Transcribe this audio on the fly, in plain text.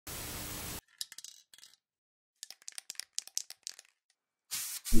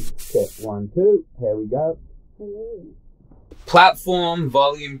Check 1, 2. Here we go. Hello. Platform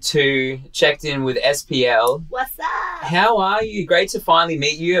Volume 2. Checked in with S.P.L. What's up? How are you? Great to finally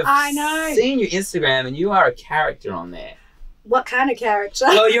meet you. I know. Seen your Instagram and you are a character on there. What kind of character?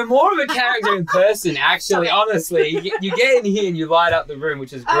 Well, you're more of a character in person, actually, honestly. You get in here and you light up the room,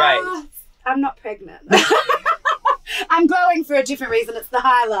 which is great. I'm not pregnant. I'm growing for a different reason. It's the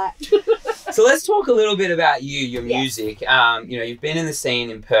highlight. So let's talk a little bit about you, your Yes. music. You know, you've been in the scene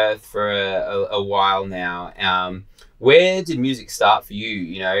in Perth for a while now. Where did music start for you,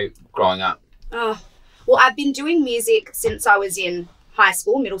 you know, growing up? Oh, well, I've been doing music since I was in high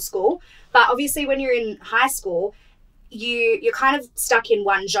school, middle school. But obviously when you're in high school, you're kind of stuck in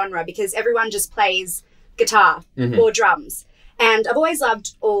one genre because everyone just plays guitar or drums. And I've always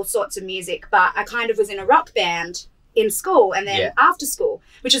loved all sorts of music, but I kind of was in a rock band in school and then after school,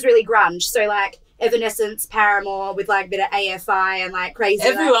 which is really grunge. So like Evanescence, Paramore with like a bit of AFI and like crazy.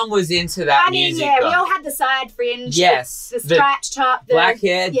 Everyone was into that music. Yeah, we all had the side fringe. Yes. The striped top. The black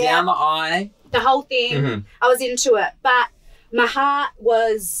hair down the eye. The whole thing. I was into it. But my heart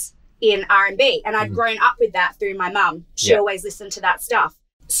was in R&B and I'd grown up with that through my mum. She always listened to that stuff.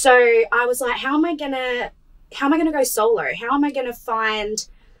 So I was like, how am I gonna go solo? How am I gonna find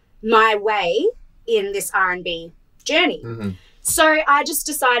my way in this R&B journey? So I just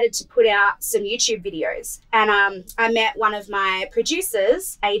decided to put out some YouTube videos and I met one of my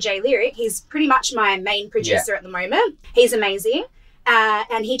producers, AJ Lyric. He's pretty much my main producer at the moment. He's amazing.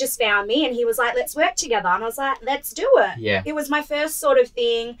 And he just found me and he was like, let's work together. And I was like, let's do it. Yeah. It was my first sort of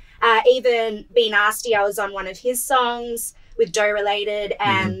thing. Even Be Nasty, I was on one of his songs with Doe Related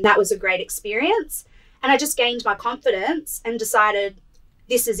and that was a great experience. And I just gained my confidence and decided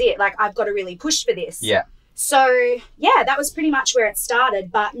this is it. Like, I've got to really push for this. Yeah. So, yeah, that was pretty much where it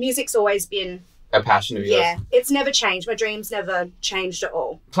started. But music's always been a passion of yours. Yeah, it's never changed. My dreams never changed at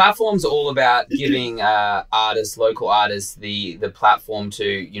all. Platform's all about giving artists, local artists, the platform to,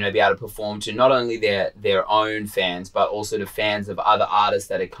 you know, be able to perform to not only their own fans, but also to fans of other artists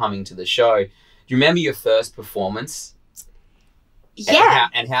that are coming to the show. Do you remember your first performance? Yeah.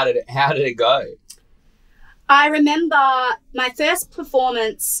 And how did it go? I remember my first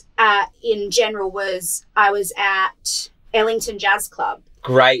performance in general was I was at Ellington Jazz Club.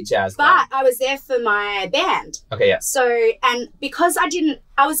 Great jazz club. But I was there for my band. Okay, yeah. So, and because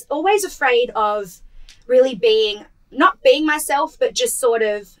I was always afraid of really not being myself, but just sort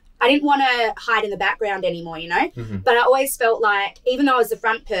of, I didn't want to hide in the background anymore, you know? But I always felt like, even though I was the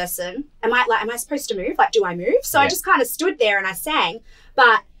front person, am I supposed to move? Like, do I move? So I just kind of stood there and I sang.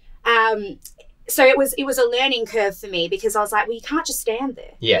 But, so it was a learning curve for me because I was like, well, you can't just stand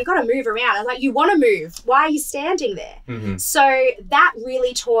there. Yeah. You got to move around. I was like, you want to move. Why are you standing there? So that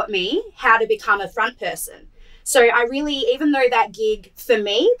really taught me how to become a front person. So I really, even though that gig for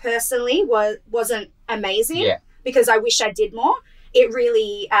me personally wasn't amazing because I wish I did more, it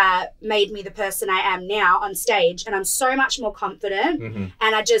really made me the person I am now on stage. And I'm so much more confident and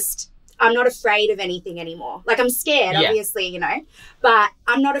I'm not afraid of anything anymore. Like, I'm scared, obviously, you know, but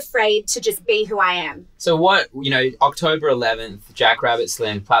I'm not afraid to just be who I am. So what, you know, October 11th, Jackrabbit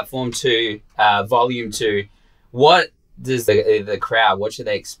Slim, Platform 2, Volume 2, what does the crowd, what should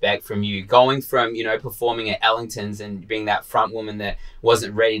they expect from you? Going from, you know, performing at Ellington's and being that front woman that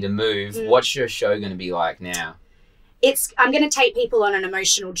wasn't ready to move, what's your show going to be like now? I'm going to take people on an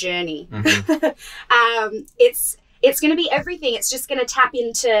emotional journey. It's going to be everything. It's just going to tap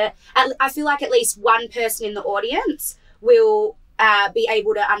into, I feel like at least one person in the audience will be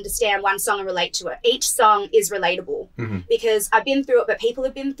able to understand one song and relate to it. Each song is relatable because I've been through it, but people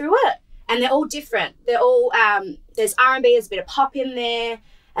have been through it and they're all different. They're all, there's R&B, there's a bit of pop in there.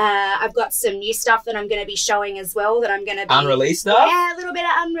 I've got some new stuff that I'm going to be showing as well that I'm going to be. Unreleased stuff? Yeah, a little bit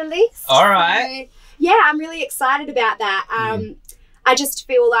of unreleased. All right. So, yeah, I'm really excited about that. I just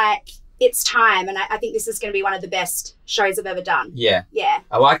feel like it's time, and I think this is going to be one of the best shows I've ever done. Yeah. Yeah.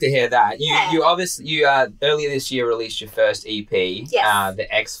 I like to hear that. You obviously, earlier this year released your first EP, The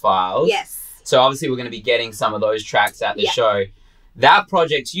X-Files. Yes. So obviously we're going to be getting some of those tracks at the show. That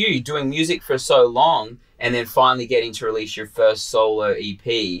project, you doing music for so long and then finally getting to release your first solo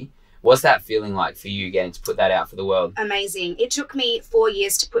EP, what's that feeling like for you getting to put that out for the world? Amazing. It took me 4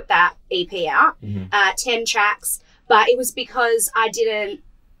 years to put that EP out, 10 tracks, but it was because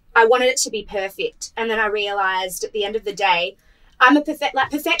I wanted it to be perfect. And then I realized at the end of the day, I'm a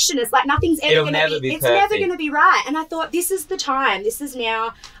perfectionist. Like, nothing's ever going to be, it's never going to be right. And I thought, this is the time. This is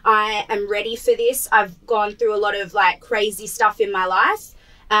now. I am ready for this. I've gone through a lot of like crazy stuff in my life.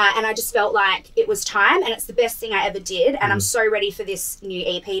 And I just felt like it was time, and it's the best thing I ever did. And I'm so ready for this new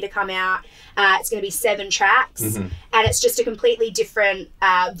EP to come out. It's going to be 7 tracks, and it's just a completely different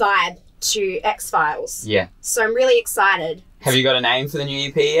vibe to X-Files. Yeah. So I'm really excited. Have you got a name for the new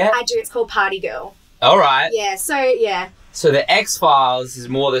EP yet? I do. It's called Party Girl. All right. Yeah. So, yeah. So the X-Files is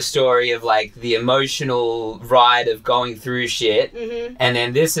more the story of like the emotional ride of going through shit. And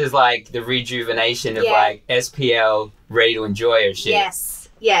then this is like the rejuvenation of like S.P.L. ready to enjoy her shit. Yes.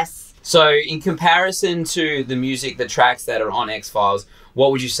 Yes. So in comparison to the music, the tracks that are on X-Files,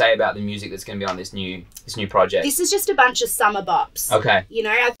 what would you say about the music that's going to be on this new project? This is just a bunch of summer bops. Okay. You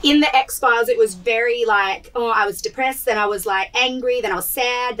know, in the X-Files, it was very like, oh, I was depressed, then I was like angry, then I was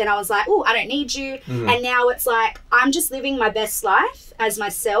sad, then I was like, oh, I don't need you. And now it's like, I'm just living my best life as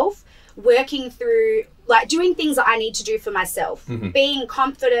myself, working through, like doing things that I need to do for myself, being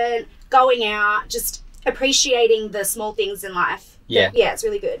confident, going out, just appreciating the small things in life. Yeah, it's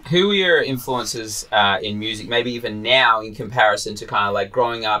really good. Who are your influences in music, maybe even now in comparison to kind of like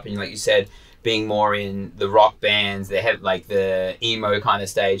growing up and like you said, being more in the rock bands, they have like the emo kind of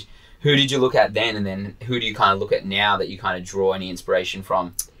stage. Who did you look at then, and then who do you kind of look at now that you kind of draw any inspiration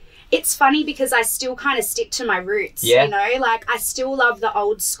from? It's funny because I still kind of stick to my roots, you know, like I still love the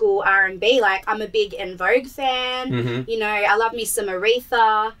old school R&B. Like I'm a big En Vogue fan, you know, I love me some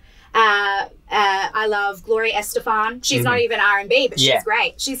Aretha. I love Gloria Estefan. She's not even R&B, but she's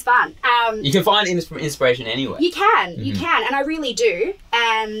great. She's fun. You can find inspiration anywhere. You can, you can, and I really do.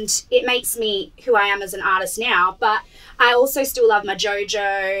 And it makes me who I am as an artist now. But I also still love my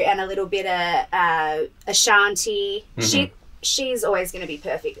JoJo and a little bit of Ashanti. She's always going to be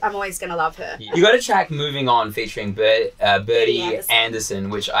perfect. I'm always going to love her. You got a track, Moving On, featuring Birdie Anderson,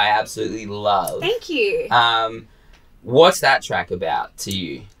 which I absolutely love. Thank you. What's that track about to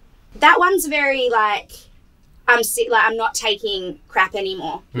you? That one's very like, I'm not taking crap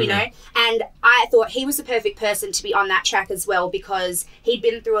anymore, you know? And I thought he was the perfect person to be on that track as well, because he'd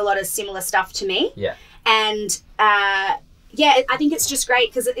been through a lot of similar stuff to me. Yeah. And yeah, I think it's just great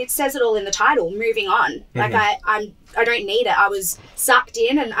because it says it all in the title, Moving On. Like I don't need it. I was sucked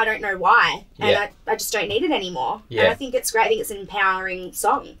in and I don't know why. And I just don't need it anymore. And I think it's great. I think it's an empowering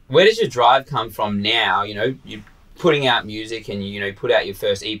song. Where does your drive come from now? You know, you putting out music and you put out your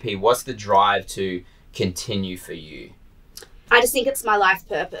first EP. What's the drive to continue for you? I just think it's my life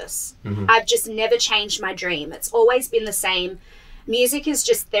purpose. I've just never changed my dream. It's always been the same. Music is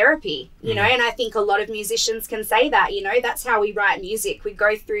just therapy, you know, and I think a lot of musicians can say that, you know, that's how we write music. We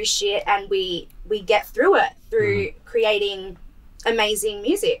go through shit and we get through it through creating amazing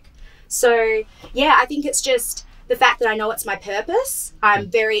music. So yeah, I think it's just the fact that I know it's my purpose. I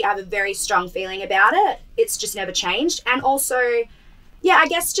have a very strong feeling about it. It's just never changed. And also, yeah, I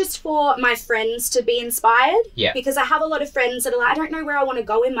guess just for my friends to be inspired. Yeah. Because I have a lot of friends that are like, I don't know where I want to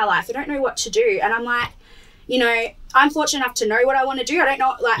go in my life. I don't know what to do. And I'm like, you know, I'm fortunate enough to know what I want to do. I don't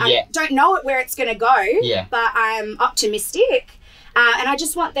know, like, I don't know where it's going to go, but I'm optimistic. And I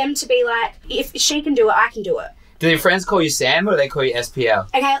just want them to be like, if she can do it, I can do it. Do your friends call you Sam or do they call you S.P.L?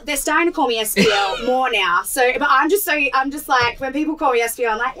 Okay, they're starting to call me S.P.L more now. So, but I'm just like, when people call me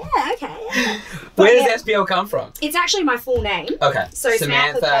S.P.L, I'm like, yeah, okay. Yeah. Where does S.P.L come from? It's actually my full name. Okay. So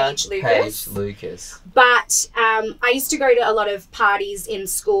Samantha Page Lucas. But I used to go to a lot of parties in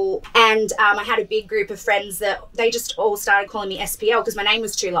school, and I had a big group of friends that they just all started calling me S.P.L because my name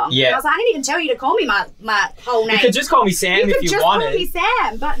was too long. Yeah. And I was like, I didn't even tell you to call me my whole name. You could just call me Sam if you wanted. You could just call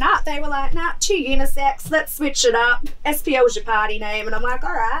me Sam, but nah, they were like, nah, too unisex. Let's switch it up. S.P.L was your party name, and I'm like,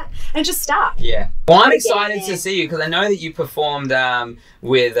 all right, and just start. Yeah. Well, I'm excited to see you because I know that you performed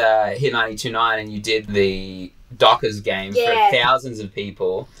with Hit 92.9 and you did the Dockers game for thousands of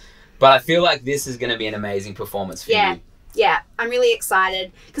people, but I feel like this is going to be an amazing performance for you. Yeah, I'm really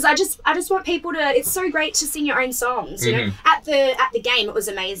excited because I just want people to. It's so great to sing your own songs. You know, at the game it was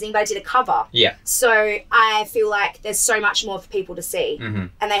amazing, but I did a cover. Yeah. So I feel like there's so much more for people to see, and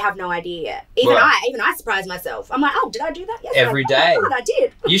they have no idea yet. Even I surprise myself. I'm like, oh, did I do that? Yes, every day. Oh my God, I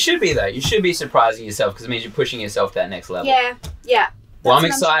did. You should be though. You should be surprising yourself because it means you're pushing yourself to that next level. Yeah. Yeah. Well, I'm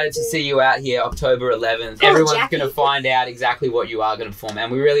excited to see you out here October 11th. Oh, everyone's going to find out exactly what you are going to perform,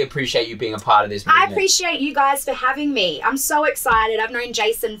 and we really appreciate you being a part of this movement. I appreciate you guys for having me. I'm so excited. I've known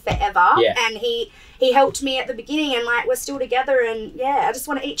Jason forever, and he helped me at the beginning, and like we're still together, and yeah, I just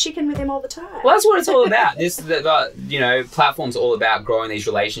want to eat chicken with him all the time. Well, that's what it's all about. You know, platform's all about growing these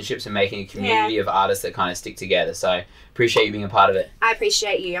relationships and making a community of artists that kind of stick together. So appreciate you being a part of it. I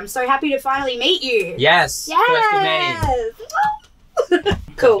appreciate you. I'm so happy to finally meet you. Yes. First of many.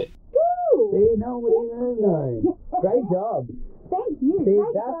 Cool. Woo! See, no one even knows. Great job. Thank you. See,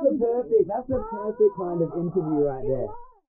 that's the perfect kind of interview right there.